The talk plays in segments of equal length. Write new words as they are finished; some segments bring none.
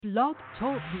Blog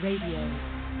Talk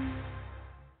Radio.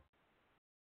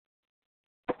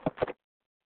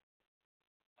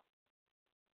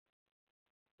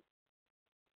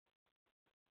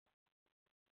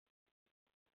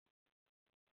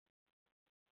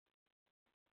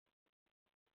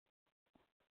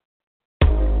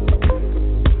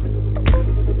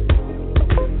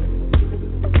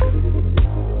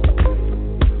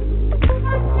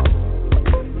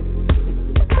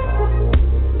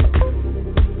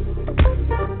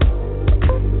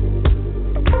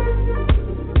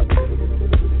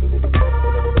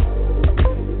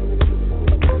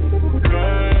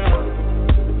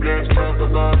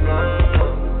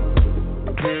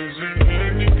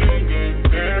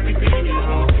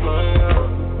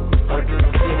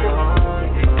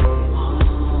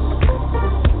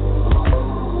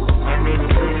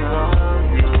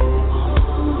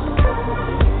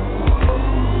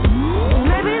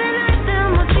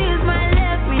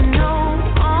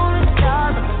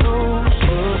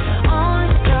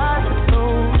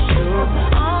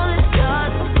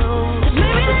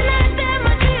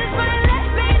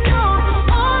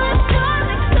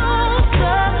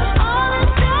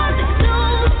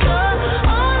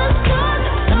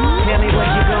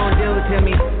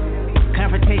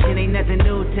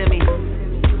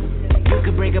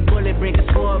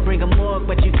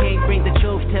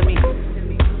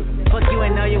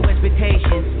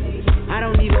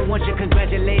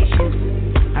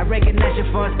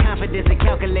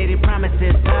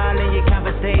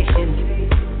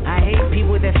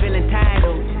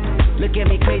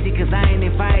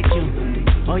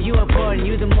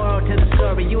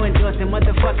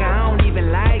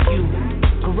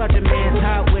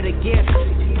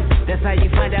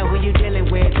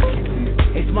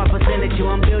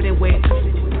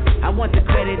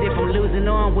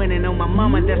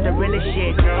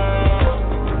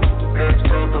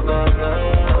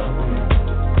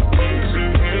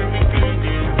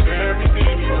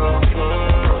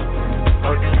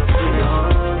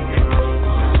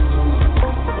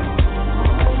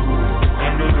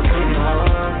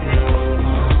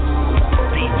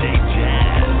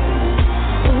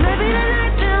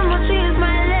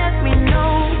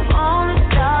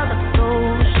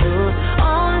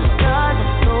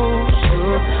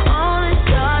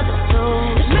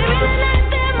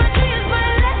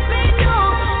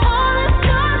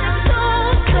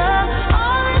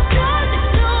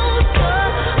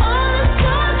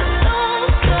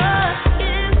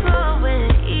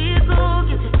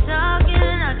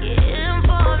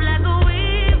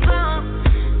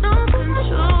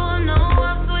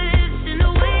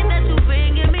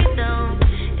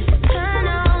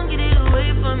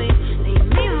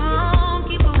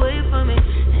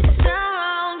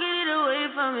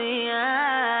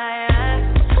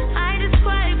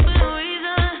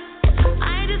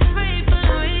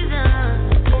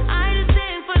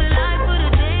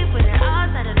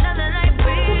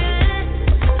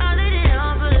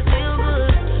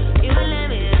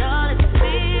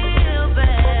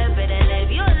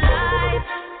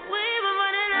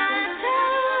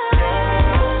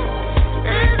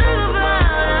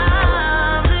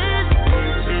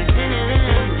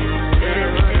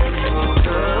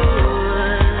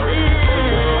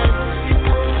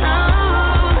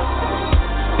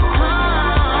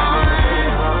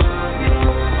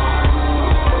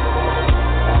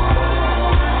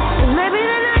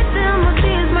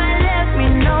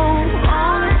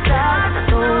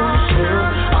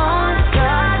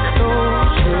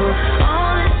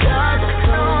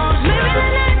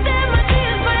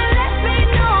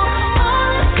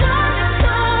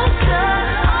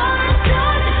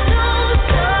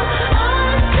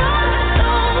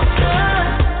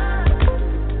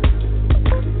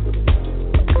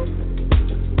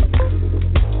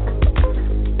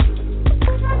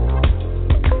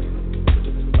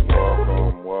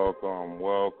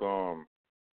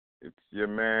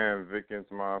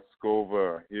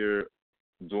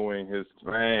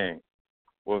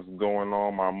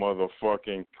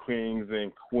 Kings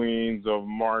and queens of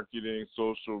marketing,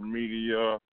 social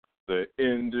media, the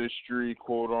industry,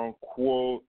 quote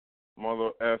unquote, mother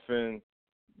effing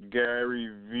Gary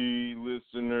V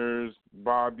listeners,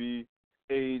 Bobby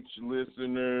H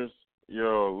listeners.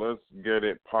 Yo, let's get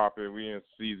it poppin'. We in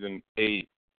season 8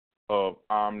 of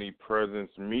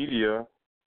Omnipresence Media.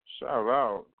 Shout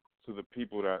out to the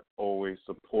people that always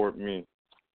support me.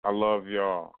 I love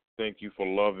y'all. Thank you for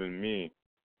loving me.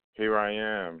 Here I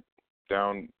am,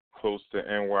 down close to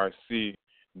NYC,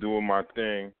 doing my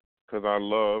thing because I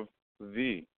love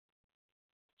thee.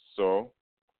 So,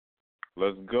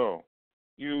 let's go.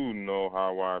 You know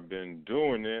how I've been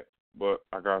doing it. But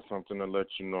I got something to let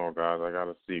you know, guys. I got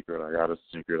a secret.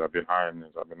 I've been hiding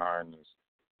this.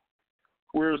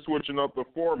 We're switching up the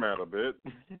format a bit.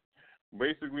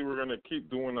 Basically, we're going to keep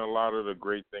doing a lot of the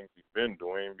great things we've been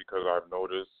doing because I've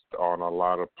noticed on a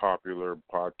lot of popular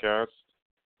podcasts,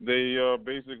 they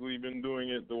basically been doing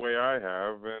it the way I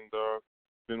have and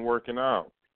been working out.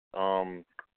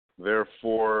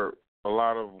 Therefore, a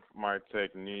lot of my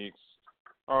techniques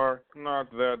are not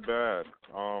that bad.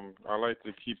 I like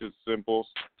to keep it simple,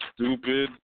 stupid,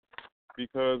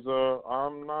 because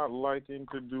I'm not liking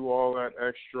to do all that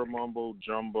extra mumbo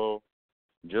jumbo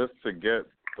just to get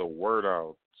the word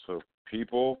out to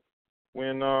people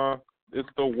when it's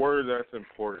the word that's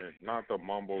important, not the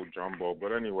mumbo jumbo.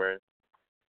 But anyway,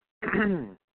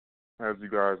 as you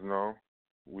guys know,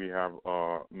 we have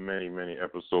many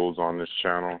episodes on this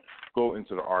channel. Go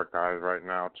into the archives right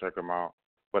now, check them out.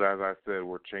 But as I said,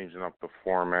 we're changing up the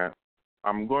format.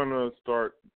 I'm going to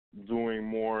start doing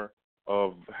more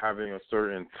of having a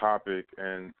certain topic,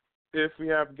 and if we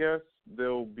have guests,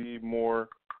 they'll be more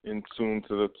in tune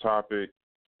to the topic,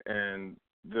 and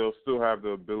they'll still have the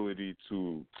ability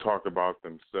to talk about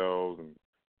themselves and,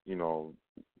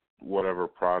 whatever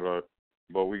product.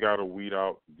 But we got to weed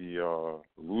out the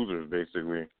losers,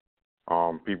 basically.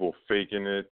 People faking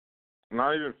it,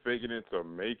 not even faking it to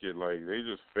make it, like, they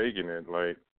just faking it.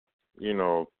 Like,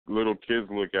 little kids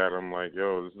look at them like,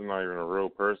 yo, this is not even a real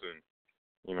person.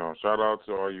 Shout out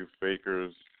to all you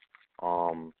fakers,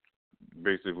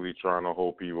 basically trying to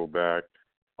hold people back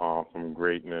from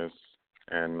greatness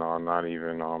and not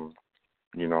even,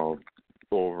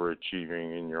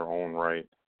 overachieving in your own right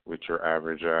with your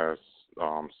average-ass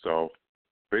self.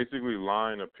 Basically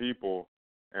lying to people,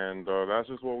 and that's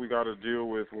just what we got to deal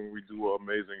with when we do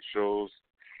amazing shows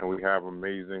and we have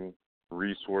amazing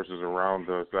resources around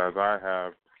us, as I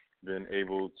have been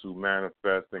able to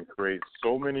manifest and create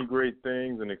so many great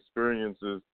things and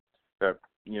experiences that,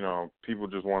 people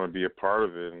just want to be a part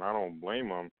of it, and I don't blame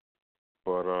them.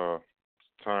 But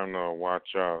it's time to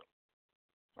watch out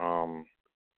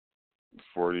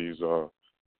for these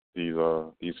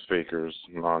fakers,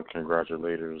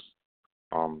 non-congratulators,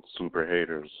 super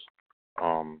haters,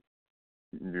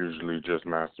 usually just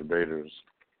masturbators.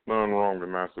 Nothing wrong with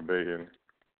masturbating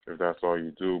if that's all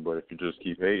you do, but if you just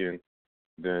keep hating,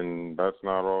 then that's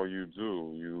not all you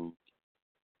do. You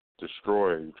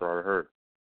destroy, you try to hurt.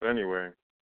 But anyway,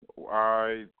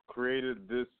 I created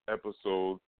this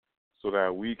episode so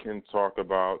that we can talk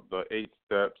about the 8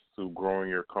 steps to growing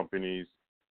your company's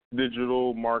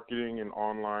digital marketing and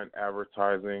online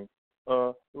advertising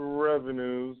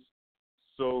revenues,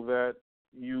 so that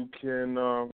you can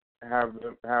have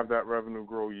that revenue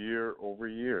grow year over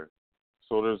year.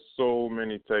 So there's so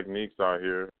many techniques out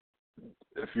here.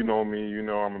 If you know me, you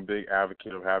know I'm a big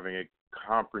advocate of having a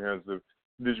comprehensive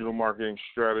digital marketing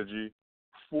strategy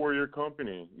for your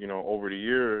company. Over the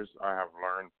years, I have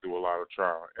learned through a lot of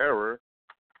trial and error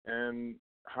and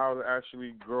how to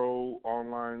actually grow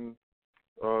online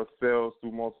sales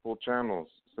through multiple channels.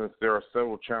 Since there are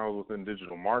several channels within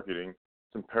digital marketing,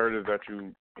 it's imperative that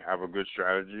you have a good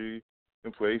strategy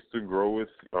in place to grow with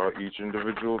each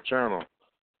individual channel.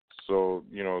 So,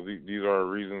 these are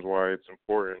reasons why it's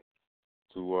important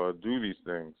to do these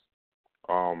things.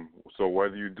 So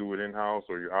whether you do it in-house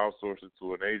or you outsource it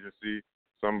to an agency,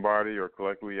 somebody, or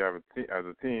collectively as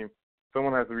a team,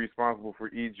 someone has to be responsible for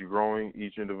growing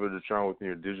each individual channel within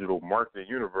your digital marketing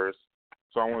universe.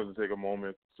 So I wanted to take a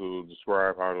moment to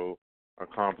describe how to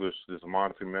accomplish this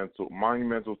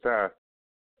monumental task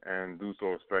and do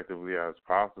so effectively as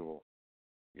possible.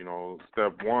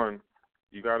 Step 1,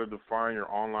 you got to define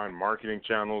your online marketing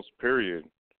channels, period.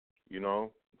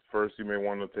 First you may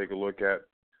want to take a look at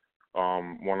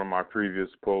one of my previous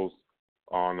posts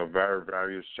on the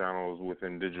various channels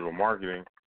within digital marketing.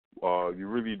 You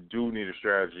really do need a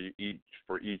strategy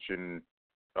for each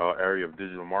area of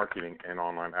digital marketing and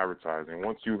online advertising.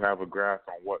 Once you have a grasp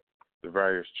on what the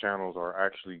various channels are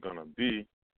actually going to be,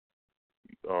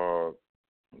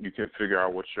 you can figure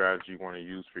out what strategy you want to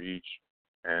use for each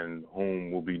and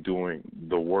whom will be doing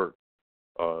the work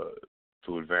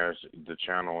to advance the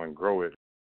channel and grow it.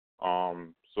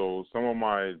 So some of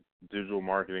my digital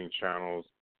marketing channels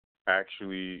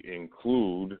actually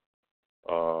include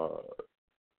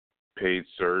paid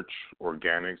search,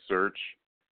 organic search,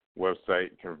 website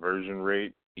conversion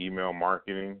rate, email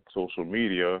marketing, social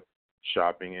media,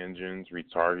 shopping engines,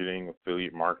 retargeting,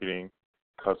 affiliate marketing,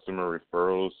 customer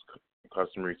referrals,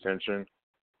 customer retention,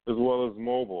 as well as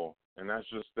mobile. And that's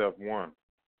just step 1.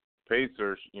 Paid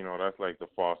search, that's like the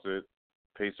faucet.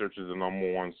 Paid search is the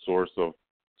number 1 source of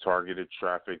targeted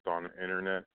traffic on the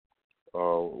internet.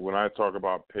 When I talk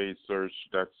about paid search,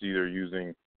 that's either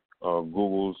using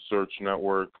Google's search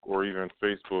network or even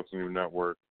Facebook's new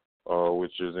network,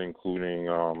 which is including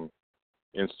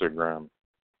Instagram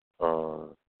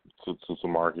to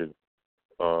market.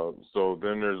 So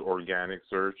then there's organic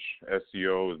search.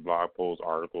 SEO is blog posts,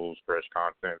 articles, fresh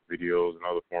content, videos, and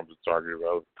other forms of targeted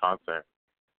relevant content.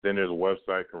 Then there's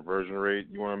website conversion rate.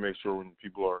 You want to make sure when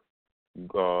people are,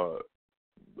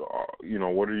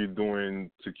 what are you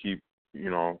doing to keep,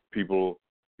 people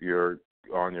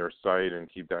on your site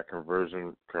and keep that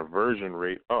conversion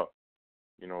rate up.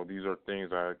 These are things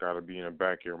that got to be in the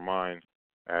back of your mind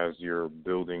as you're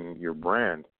building your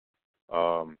brand.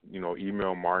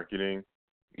 Email marketing.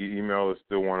 Email is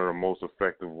still one of the most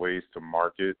effective ways to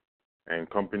market, and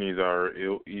companies are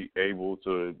able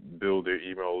to build their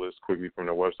email list quickly from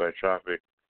their website traffic,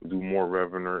 do more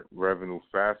revenue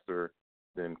faster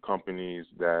than companies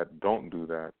that don't do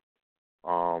that.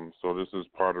 So this is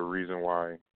part of the reason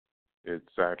why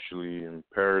it's actually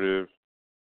imperative,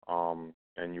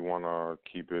 and you want to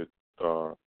keep it,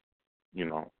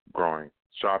 growing.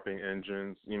 Shopping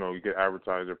engines, you can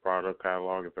advertise your product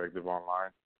catalog effective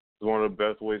online. It's one of the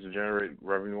best ways to generate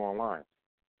revenue online.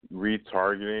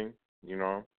 Retargeting,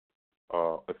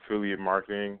 affiliate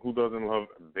marketing. Who doesn't love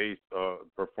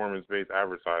performance-based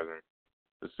advertising?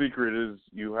 The secret is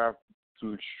you have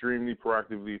to extremely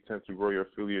proactively attempt to grow your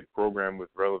affiliate program with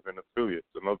relevant affiliates.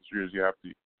 Another secret is you have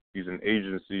to use an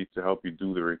agency to help you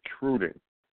do the recruiting,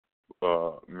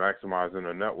 maximizing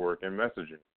the network and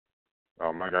messaging.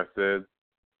 Like I said,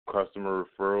 customer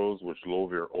referrals, which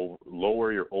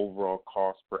lower your overall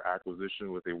cost per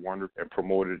acquisition with a wonderful and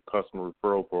promoted customer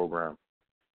referral program.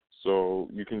 So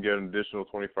you can get an additional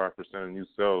 25% of new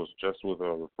sales just with a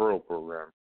referral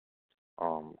program.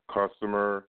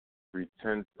 Customer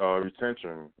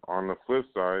retention. On the flip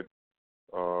side,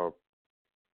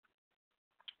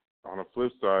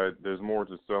 there's more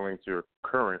to selling to your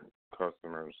current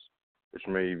customers, which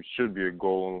should be a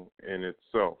goal in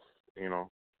itself.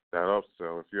 That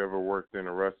upsell. If you ever worked in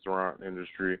a restaurant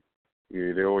industry,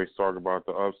 they always talk about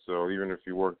the upsell. Even if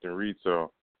you worked in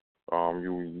retail,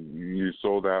 you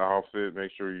sold that outfit,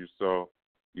 make sure you sell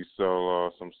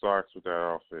some socks with that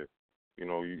outfit.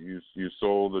 You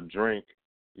sold a drink,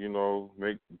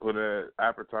 put an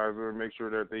appetizer and make sure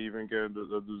that they even get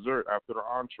the dessert after the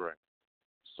entree.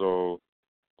 So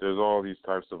there's all these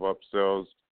types of upsells.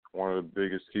 One of the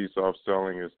biggest keys to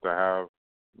upselling is to have,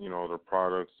 the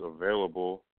products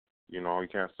available. You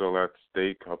can't sell that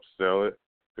steak, upsell it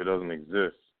if it doesn't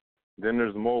exist. Then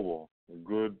there's mobile. A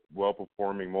good,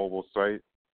 well-performing mobile site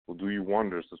will do you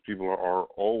wonders because people are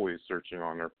always searching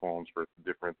on their phones for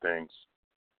different things.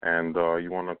 And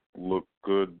you want to look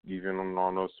good even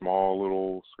on a small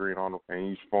little screen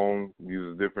and each phone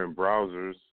uses different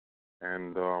browsers.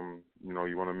 And,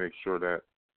 you want to make sure that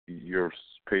your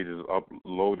page is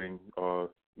uploading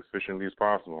efficiently as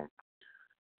possible.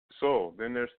 So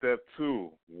then there's step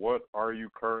 2. What are you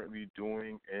currently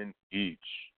doing in each?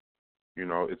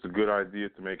 It's a good idea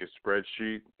to make a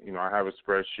spreadsheet. I have a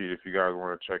spreadsheet if you guys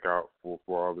want to check out for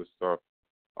all this stuff.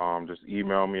 Just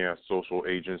email me at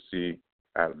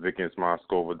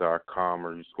socialagency@vickinsmoscova.com,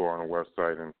 or you just go on the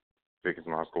website and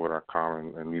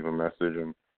vickinsmoscova.com and leave a message,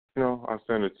 and, I'll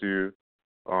send it to you.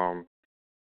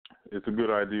 It's a good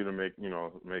idea to make a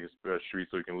spreadsheet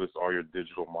so you can list all your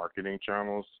digital marketing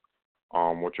channels,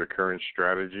 what your current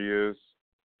strategy is,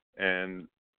 and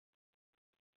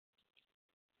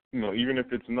even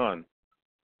if it's none,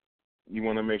 you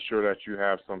want to make sure that you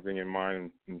have something in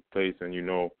mind in place, and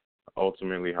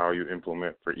ultimately how you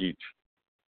implement for each,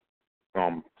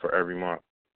 for every month.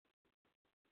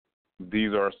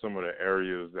 These are some of the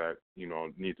areas that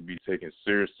need to be taken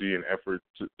seriously, and effort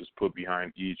is put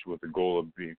behind each with the goal of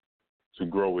to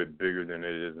grow it bigger than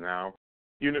it is now.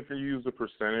 Even if you use a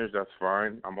percentage, that's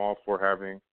fine. I'm all for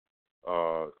having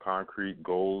concrete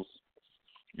goals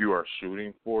you are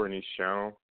shooting for in each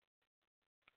channel.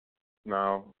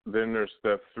 Now, then there's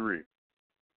step 3.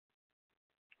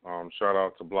 Shout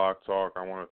out to Blog Talk. I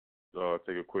want to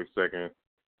take a quick second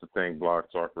to thank Blog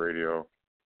Talk Radio.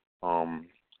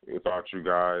 Without you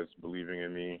guys believing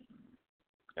in me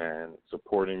and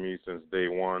supporting me since day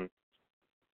one,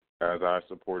 as I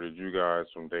supported you guys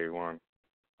from day one,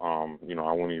 I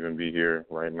wouldn't even be here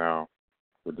right now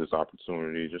with this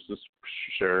opportunity just to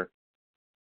share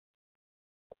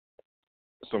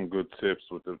some good tips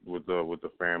with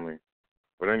the family.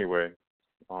 But anyway,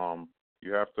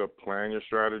 you have to plan your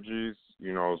strategies.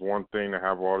 It's one thing to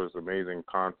have all this amazing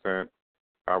content,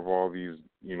 have all these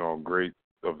great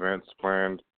events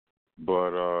planned,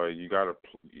 but you gotta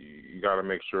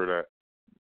make sure that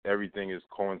everything is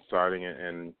coinciding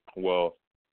and well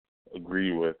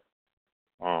agreed with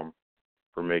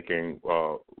for making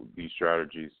these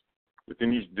strategies.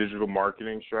 Within each digital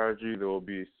marketing strategy, there will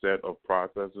be a set of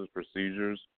processes,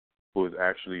 procedures, who is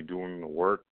actually doing the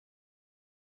work.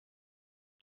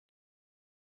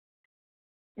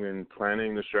 When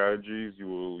planning the strategies you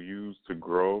will use to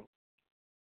grow,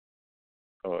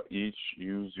 each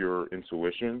use your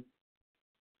intuition,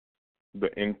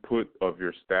 the input of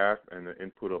your staff, and the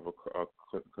input of a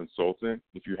consultant,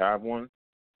 if you have one.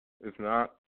 If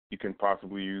not, you can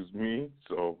possibly use me.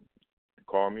 So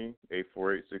call me,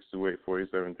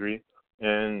 848-628-4873,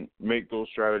 and make those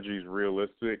strategies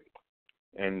realistic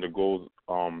and the goals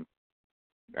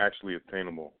actually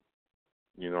attainable.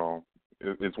 You know,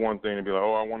 it's one thing to be like,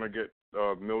 oh, I want to get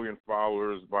 1 million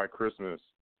followers by Christmas.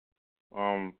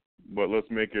 But let's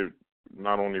make it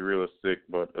not only realistic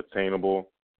but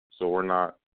attainable, so we're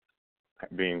not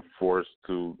being forced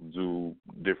to do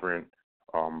different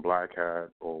black hat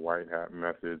or white hat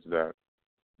methods that,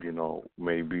 you know,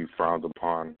 may be frowned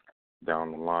upon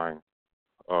down the line.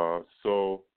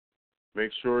 So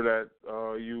make sure that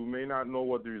you may not know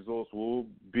what the results will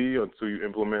be until you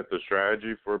implement the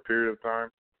strategy for a period of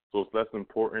time. So it's less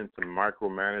important to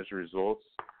micromanage results,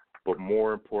 but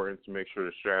more important to make sure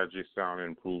the strategy is sound and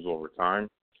improves over time.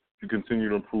 If you continue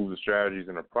to improve the strategies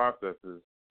and the processes,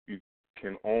 you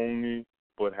can only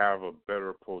but have a better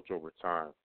approach over time.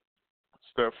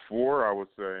 Step 4, I would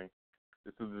say,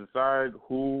 is to decide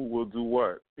who will do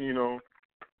what. You know,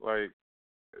 like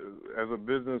as a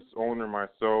business owner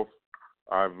myself,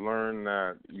 I've learned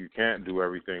that you can't do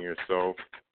everything yourself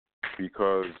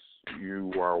because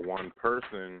you are one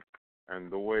person,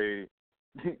 and the way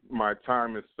my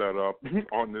time is set up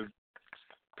on this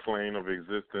plane of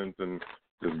existence and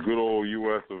this good old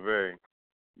U.S. of A.,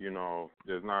 you know,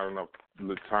 there's not enough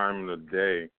time in the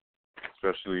day,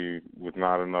 especially with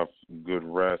not enough good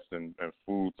rest and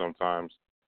food sometimes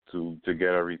to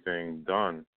get everything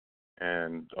done.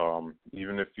 And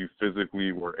even if you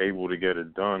physically were able to get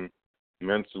it done,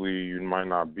 mentally you might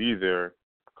not be there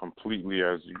completely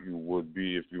as you would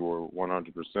be if you were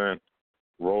 100%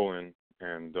 rolling.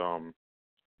 And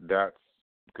that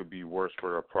could be worse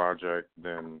for a project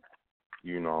than,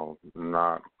 you know,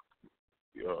 not,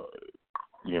 you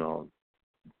know,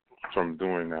 from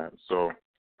doing that. So,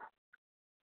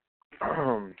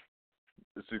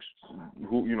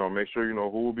 who, you know, make sure you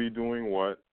know who will be doing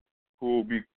what, who will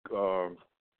be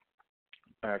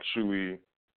actually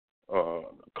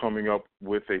coming up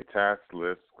with a task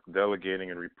list, delegating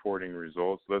and reporting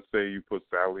results. Let's say you put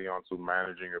Sally onto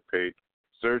managing your paid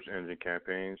search engine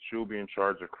campaigns. She'll be in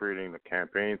charge of creating the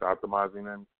campaigns, optimizing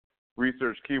them,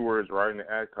 research keywords, writing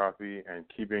the ad copy, and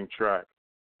keeping track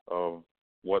of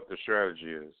what the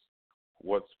strategy is,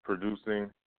 what's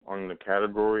producing on the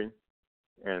category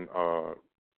and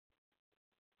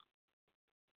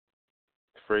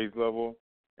phrase level,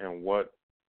 and what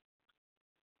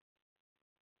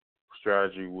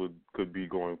strategy could be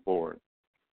going forward.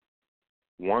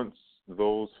 Once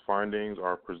those findings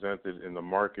are presented in the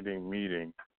marketing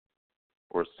meeting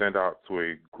or sent out to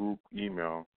a group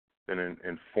email, then an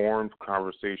informed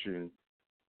conversation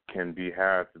can be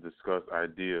had to discuss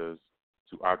ideas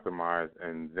to optimize,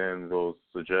 and then those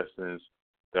suggestions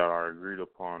that are agreed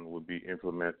upon will be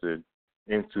implemented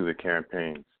into the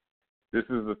campaigns. This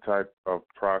is the type of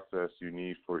process you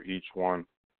need for each one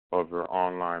of your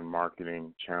online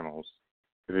marketing channels.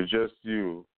 If it's just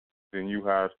you, then you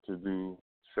have to do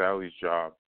Sally's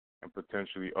job and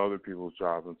potentially other people's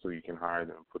jobs until you can hire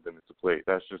them and put them into place.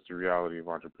 That's just the reality of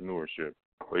entrepreneurship.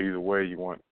 But either way, you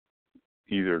want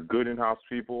either good in-house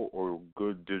people or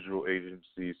good digital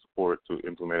agency support to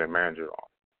implement and manage it all.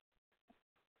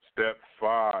 Step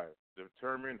 5,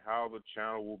 determine how the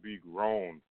channel will be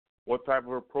grown. What type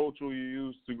of approach will you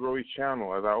use to grow each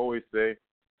channel? As I always say,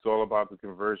 it's all about the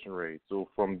conversion rate. So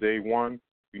from day one,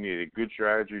 you need a good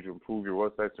strategy to improve your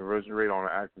website's conversion rate on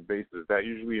an active basis. That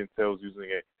usually entails using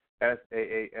a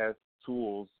SaaS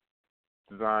tools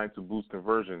designed to boost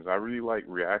conversions. I really like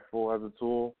Reactful as a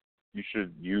tool. You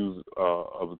should use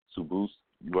to boost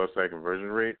website conversion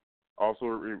rate. Also,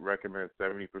 recommend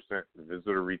 70%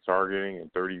 visitor retargeting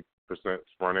and 30%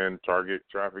 front-end target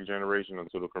traffic generation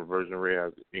until the conversion rate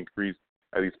has increased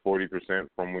at least 40%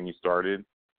 from when you started.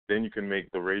 Then you can make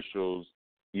the ratios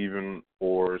even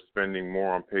or spending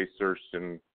more on paid search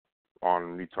than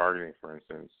on retargeting, for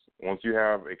instance. Once you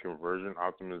have a conversion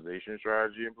optimization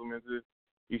strategy implemented,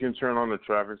 you can turn on the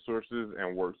traffic sources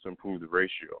and work to improve the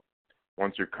ratio.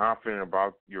 Once you're confident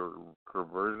about your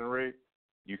conversion rate,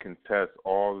 you can test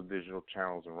all the digital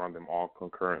channels and run them all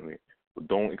concurrently. But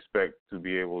don't expect to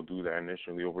be able to do that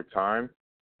initially. Over time,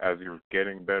 as you're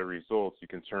getting better results, you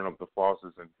can turn up the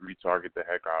faucets and retarget the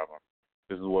heck out of them.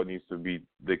 This is what needs to be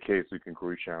the case. We can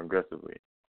reach out aggressively.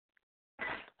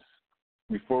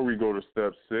 Before we go to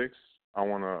step 6, I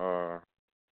want to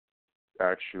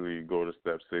actually go to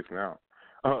step 6 now.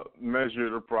 Measure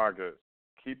the progress.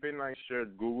 Keep a nice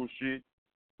shared Google sheet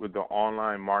with the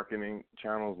online marketing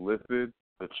channels listed,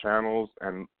 the channels,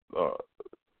 and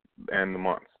the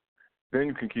months. Then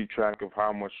you can keep track of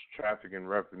how much traffic and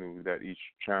revenue that each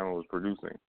channel is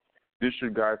producing. This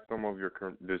should guide some of your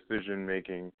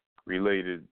decision-making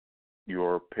related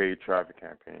your paid traffic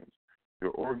campaigns.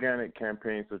 Your organic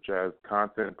campaigns, such as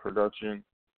content production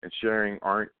and sharing,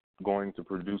 aren't going to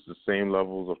produce the same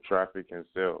levels of traffic and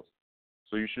sales.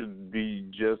 So you should be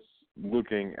just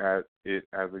looking at it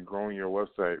as a growing your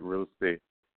website, real estate,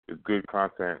 with good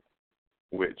content,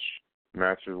 which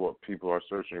matches what people are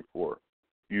searching for.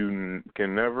 You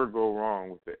can never go wrong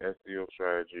with the SEO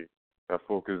strategy that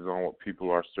focuses on what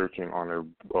people are searching on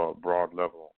a broad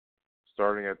level,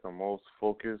 starting at the most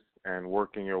focused and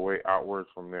working your way outwards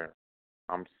from there.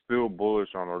 I'm still bullish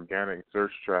on organic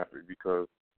search traffic because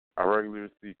I regularly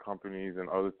see companies and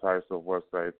other types of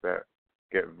websites that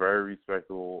get very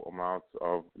respectable amounts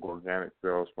of organic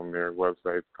sales from their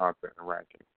website's content and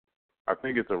ranking. I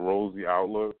think it's a rosy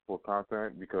outlook for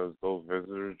content because those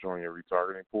visitors join your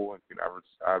retargeting pool and you can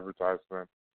advertise them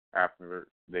after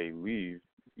they leave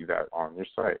that on your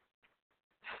site.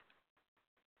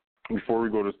 Before we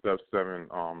go to step 7,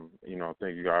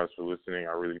 thank you guys for listening.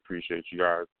 I really appreciate you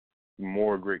guys.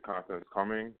 More great content is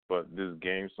coming, but this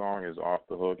game song is off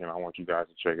the hook, and I want you guys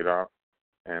to check it out.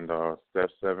 And step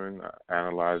 7,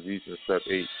 analyze each, and step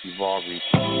 8, evolve each.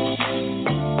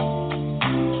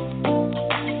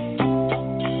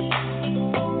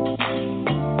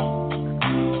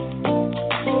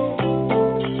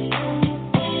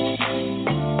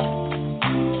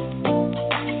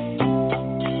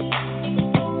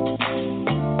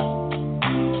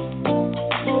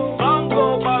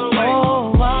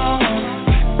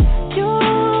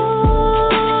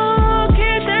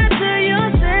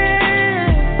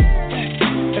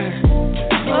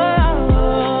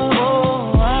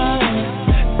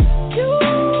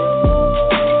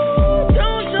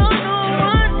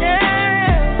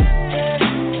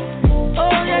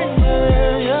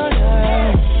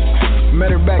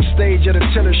 At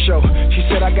a Tiller show, she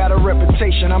said I got a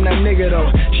reputation, I'm that nigga though.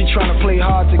 She tryna play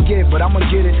hard to get, but I'ma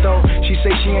get it though. She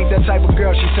say she ain't that type of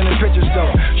girl, she sending pictures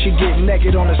though. She get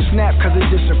naked on the snap cause it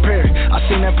disappeared. I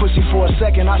seen that pussy for a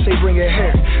second, I say bring it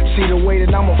here. See the way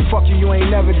that I'ma fuck you, you ain't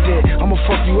never did. I'ma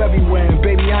fuck you everywhere, and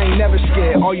baby I ain't never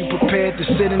scared. Are you prepared to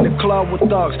sit in the club with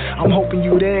thugs? I'm hoping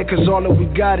you there cause all that we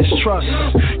got is trust.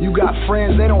 You got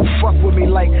friends, they don't fuck with me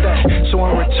like that. So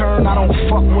in return, I don't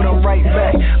fuck with them right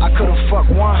back. I could've fucked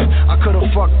one, I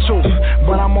could've fucked 2,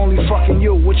 but I'm only fucking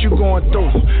you. What you going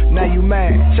through? Now you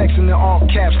mad, texting in all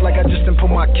caps like I just done put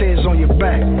my kids on your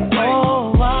back.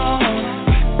 Oh wow.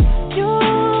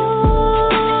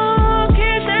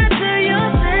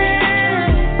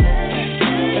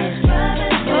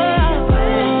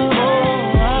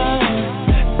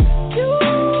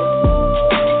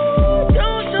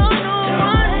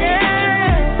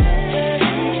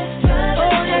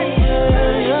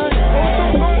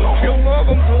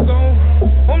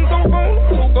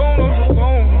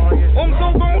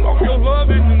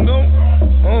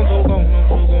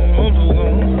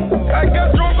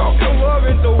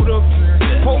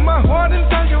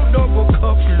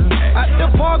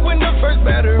 When the first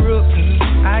batter up,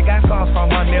 I got sauce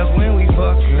on my nails when we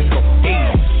fuckin'.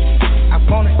 Hey, I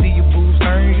wanna see your boobs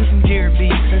turn, you some Jerry B.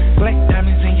 Black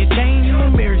diamonds in your chain, you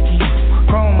American.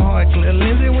 Chrome hard, clear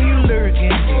lenses when you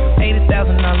lurking.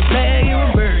 $80,000 bag, you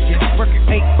a virgin. Working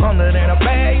 800 in a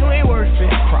bag, you ain't worth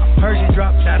it. Heard you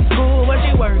dropped out of school, but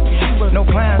she working. No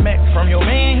climax from your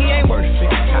man, he ain't worth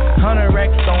it. 100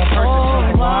 racks on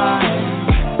purchase. Why?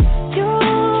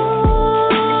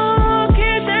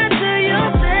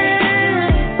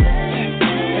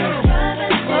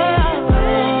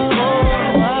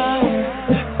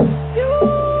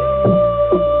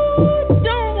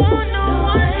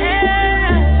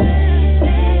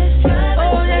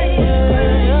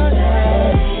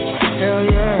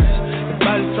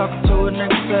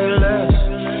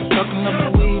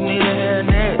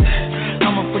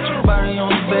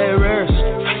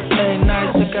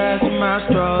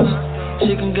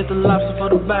 She can get the lobster for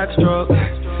the backstroke.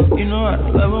 You know I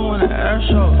love it when the air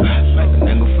show. Make a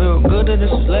nigga feel good that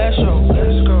this is last show.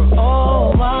 Let's go.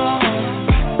 Oh wow.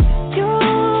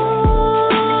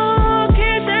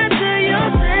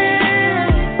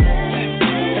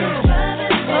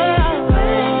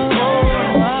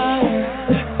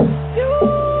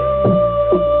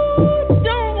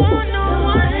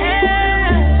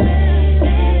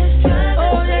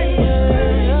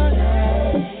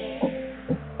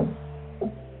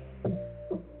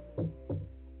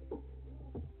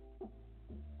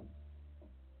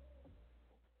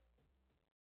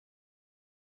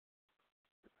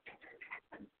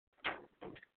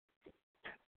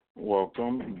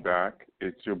 Welcome back.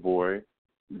 It's your boy,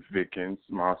 Vikens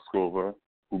Moskova,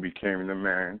 who became the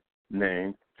man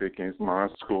named Vikens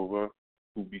Moskova,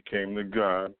 who became the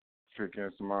god,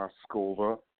 Vikens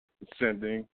Moskova,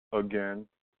 ascending again.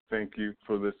 Thank you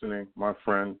for listening, my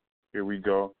friend. Here we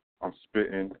go. I'm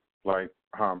spitting like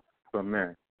I'm the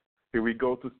man. Here we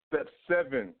go to step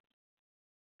 7.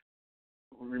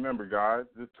 Remember, guys,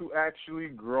 the to actually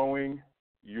growing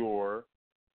your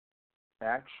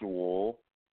actual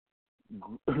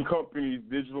company's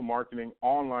digital marketing,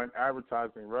 online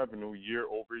advertising revenue year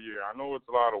over year. I know it's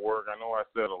a lot of work. I know I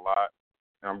said a lot,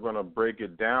 and I'm going to break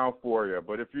it down for you.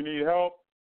 But if you need help,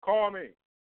 call me.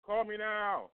 Call me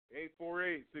now,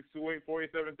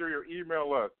 848-628-4873, or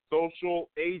email us,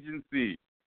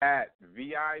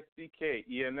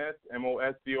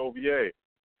 socialagency@VICKENSMOSCOVA.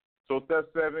 So step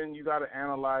 7, you got to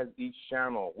analyze each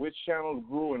channel. Which channels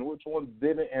grew and which ones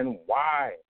didn't, and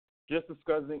why. Just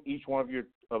discussing each one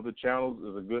of the channels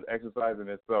is a good exercise in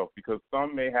itself, because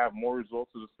some may have more results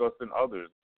to discuss than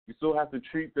others. You still have to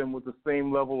treat them with the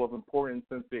same level of importance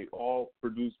since they all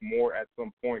produce more at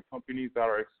some point. Companies that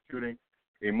are executing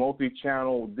a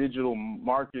multi-channel digital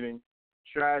marketing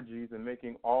strategies and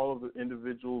making all of the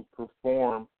individuals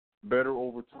perform better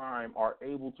over time are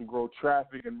able to grow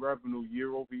traffic and revenue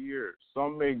year over year.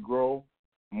 Some may grow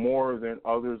more than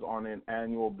others on an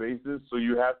annual basis, so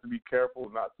you have to be careful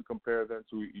not to compare them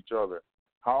to each other.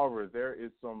 However, there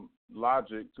is some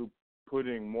logic to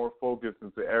putting more focus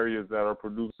into areas that are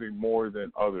producing more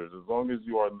than others. As long as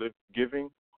you are giving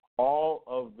all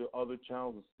of the other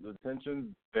channels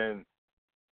attention, then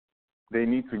they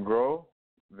need to grow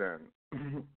then.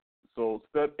 So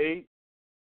step 8,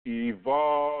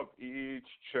 evolve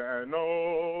each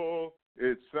channel.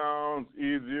 It sounds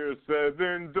easier said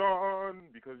than done,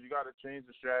 because you got to change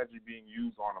the strategy being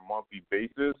used on a monthly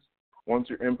basis. Once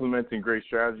you're implementing great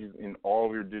strategies in all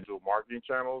of your digital marketing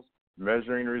channels,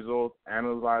 measuring the results,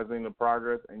 analyzing the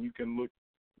progress, and you can look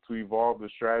to evolve the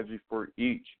strategy for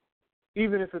each.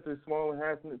 Even if it's a small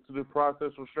enhancement to the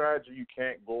process or strategy, you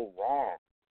can't go wrong.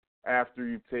 After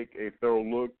you take a thorough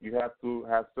look, you have to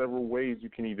have several ways you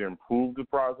can either improve the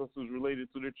processes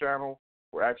related to the channel,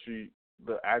 or actually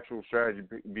the actual strategy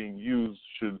being used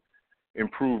should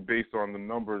improve based on the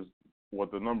numbers,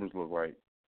 what the numbers look like.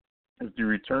 If the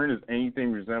return is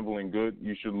anything resembling good,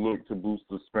 you should look to boost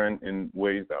the spend in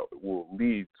ways that will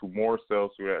lead to more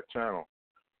sales through that channel.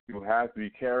 You have to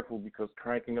be careful, because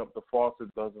cranking up the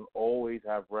faucet doesn't always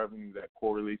have revenue that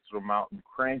correlates to the amount you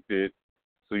cranked it.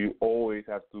 So you always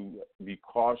have to be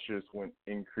cautious when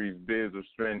increased bids or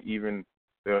spend even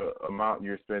the amount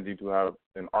you're spending to have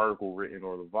an article written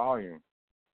or the volume.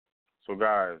 So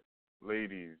guys,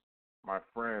 ladies, my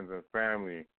friends and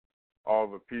family, all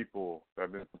the people that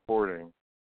have been supporting,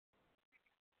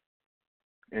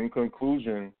 in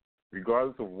conclusion,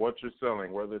 regardless of what you're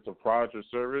selling, whether it's a product or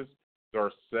service, there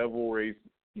are several ways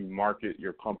you market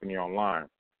your company online.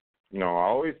 You know, I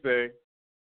always say,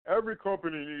 every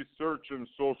company needs search and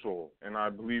social, and I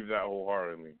believe that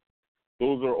wholeheartedly.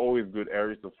 Those are always good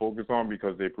areas to focus on,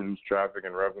 because they produce traffic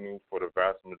and revenue for the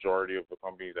vast majority of the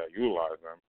companies that utilize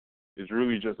them. It's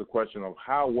really just a question of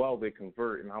how well they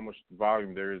convert and how much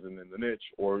volume there is in the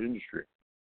niche or industry.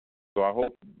 So I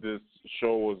hope this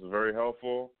show was very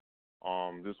helpful.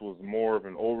 This was more of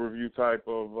an overview type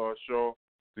of show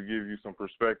to give you some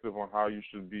perspective on how you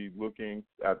should be looking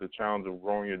at the challenge of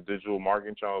growing your digital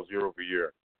marketing channels year over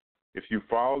year. If you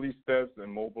follow these steps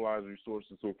and mobilize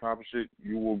resources to accomplish it,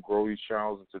 you will grow these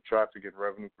channels into traffic and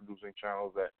revenue-producing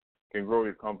channels that can grow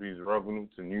your company's revenue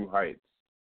to new heights.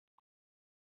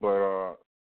 But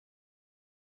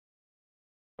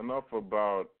enough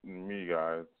about me,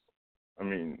 guys. I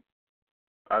mean,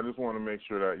 I just want to make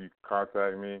sure that you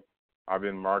contact me. I've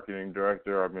been marketing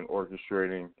director. I've been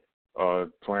orchestrating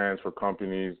plans for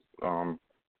companies. Bottom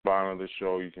of the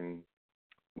show, you can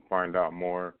find out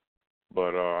more.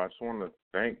 But I just want to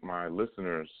thank my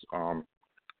listeners.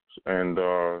 And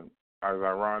as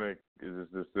ironic as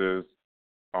this is,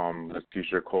 this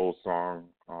Keisha Cole song,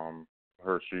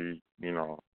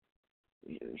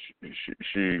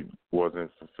 she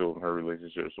wasn't fulfilled in her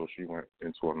relationship, so she went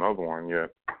into another one.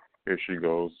 Yet here she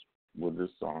goes with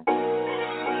this song. I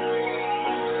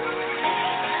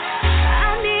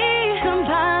need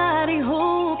somebody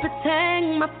who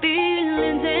protect my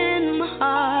feelings in my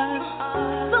heart.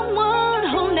 Someone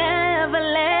who never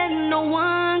let no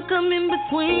one come in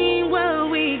between what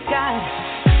we got.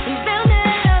 There'll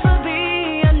never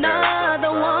be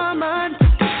another woman I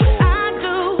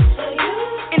do.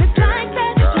 And it's like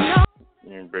that,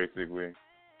 basically,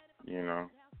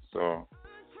 so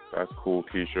that's cool,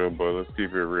 Keisha, but let's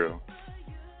keep it real.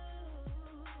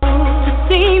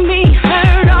 see me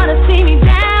hurt or to see me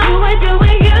down. You would do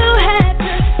what you had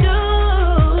to do.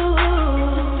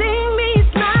 See me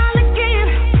smile again.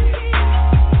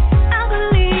 I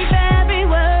believe every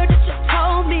word that you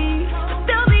told me. But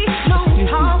there'll be no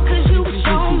talk 'cause you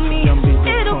show me. It'll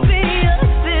be a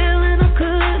feeling I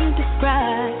couldn't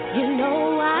describe. You know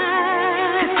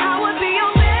why? 'Cause I would be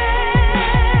your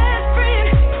best friend.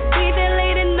 Be there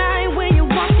late at night when you're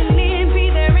walking in. Be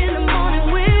there in the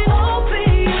morning when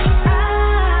open your eyes.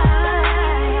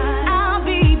 I'll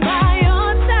be by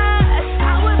your side.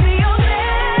 I would be your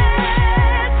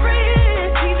best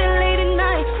friend. Be there late at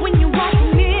night when you're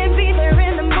walking in. Be there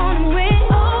in the morning when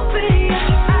open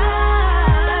your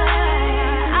eyes.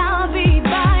 I'll be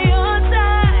by your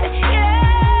side. Yeah,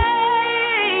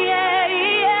 yeah,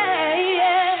 yeah,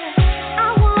 yeah. I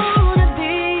wanna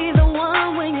be the one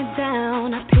when you're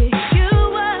down. I pick you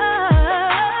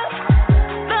up.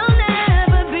 There'll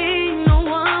never be no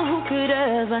one who could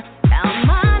ever out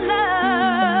my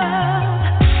love.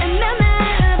 And there'll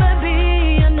never be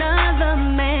another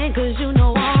man 'cause you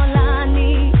know all I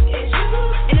need is you.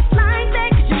 And it's like that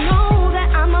 'cause you know that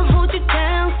I'ma hold you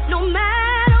down no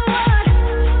matter what.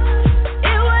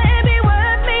 It wouldn't be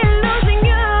worth me losing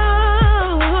you.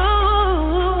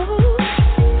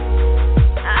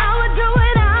 I would do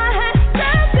what I had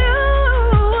to do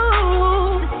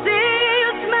to see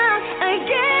you smile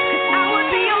again. 'Cause I would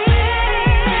be your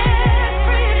best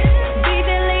friend. Be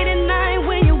there late at night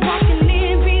when you're walking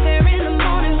in. Be there in the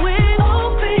morning when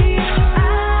open your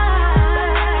eyes.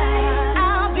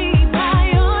 I'll be by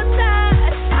your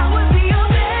side. I would be your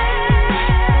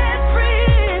best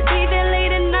friend. Be there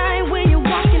late at night when you're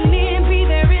walking in. Be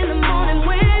there in the morning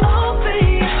when open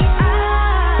your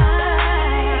eyes.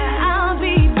 I'll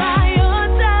be by your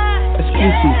side.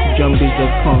 Exclusive to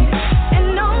JohnBiz.com. And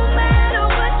no matter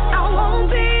what, I won't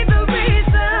be the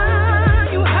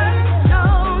reason you hurt. No,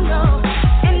 no.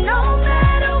 And no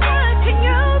matter what, can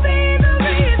you be the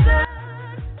reason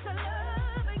to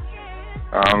love again?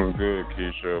 I'm good,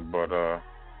 Keisha, but a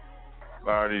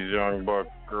lot of these young buck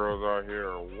girls out here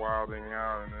are wilding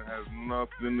out, and it has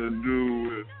nothing to do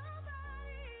with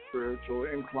spiritual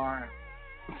incline.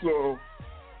 So,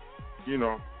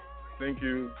 thank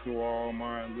you to all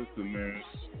my listeners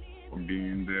for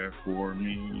being there for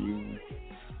me. You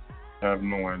have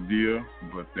no idea,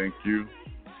 but thank you.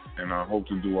 And I hope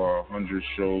to do 100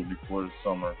 shows before the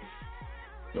summer.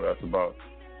 So that's about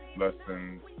less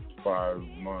than 5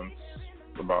 months,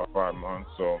 about 5 months.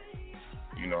 So,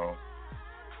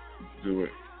 do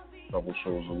it. A couple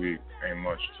shows a week, ain't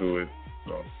much to it.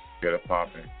 So get it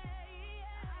popping.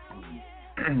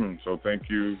 So thank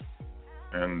you,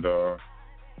 and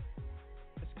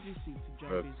Exclusive to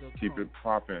let's JohnBiz.com. keep it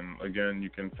popping. Again, you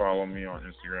can follow me on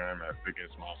Instagram at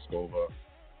Vickens Moskova,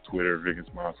 Twitter Vickens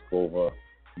Moskova,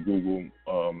 Google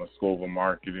Moskova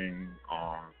Marketing,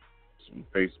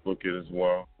 Facebook it as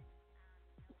well.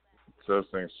 Instead of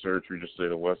saying search, we just say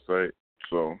the website.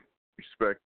 So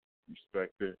respect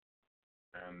it,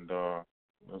 and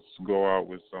let's go out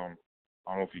with some.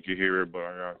 I don't know if you can hear it, but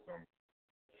I got some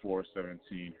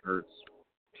 417 hertz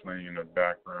playing in the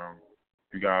background.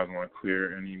 If you guys want to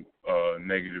clear any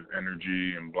negative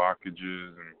energy and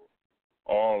blockages and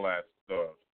all that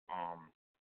stuff,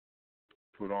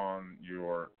 put on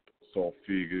your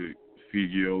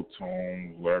solfeggio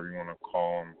tones, whatever you want to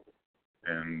call them,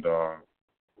 and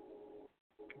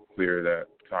clear that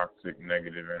toxic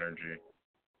negative energy.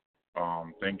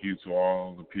 Thank you to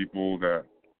all the people that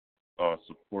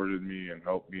supported me and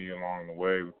helped me along the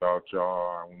way. Without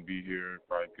y'all, I wouldn't be here. If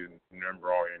I could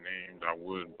remember all your names, I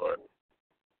would, but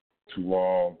to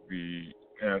all the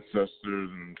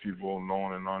ancestors and people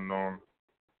known and unknown,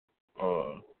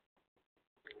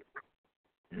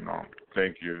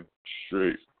 thank you.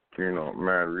 Straight,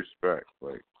 mad respect,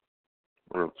 like,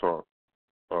 real talk.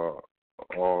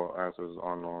 All ancestors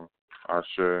unknown,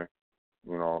 Ashe, to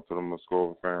the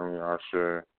Moskova family,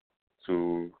 Ashe,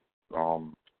 to,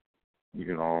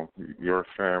 your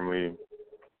family,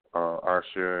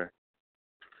 Ashe,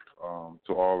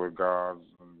 to all the gods,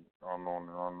 and unknown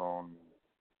and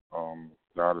unknown,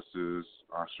 goddesses,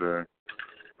 Ashe,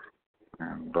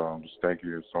 and just thank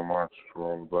you so much for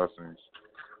all the blessings,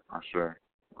 Ashe.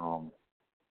 All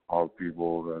the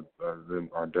people that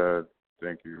are dead,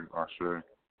 thank you, Ashe.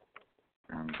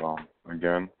 And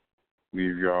again,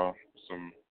 leave y'all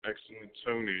some excellent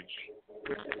tunage.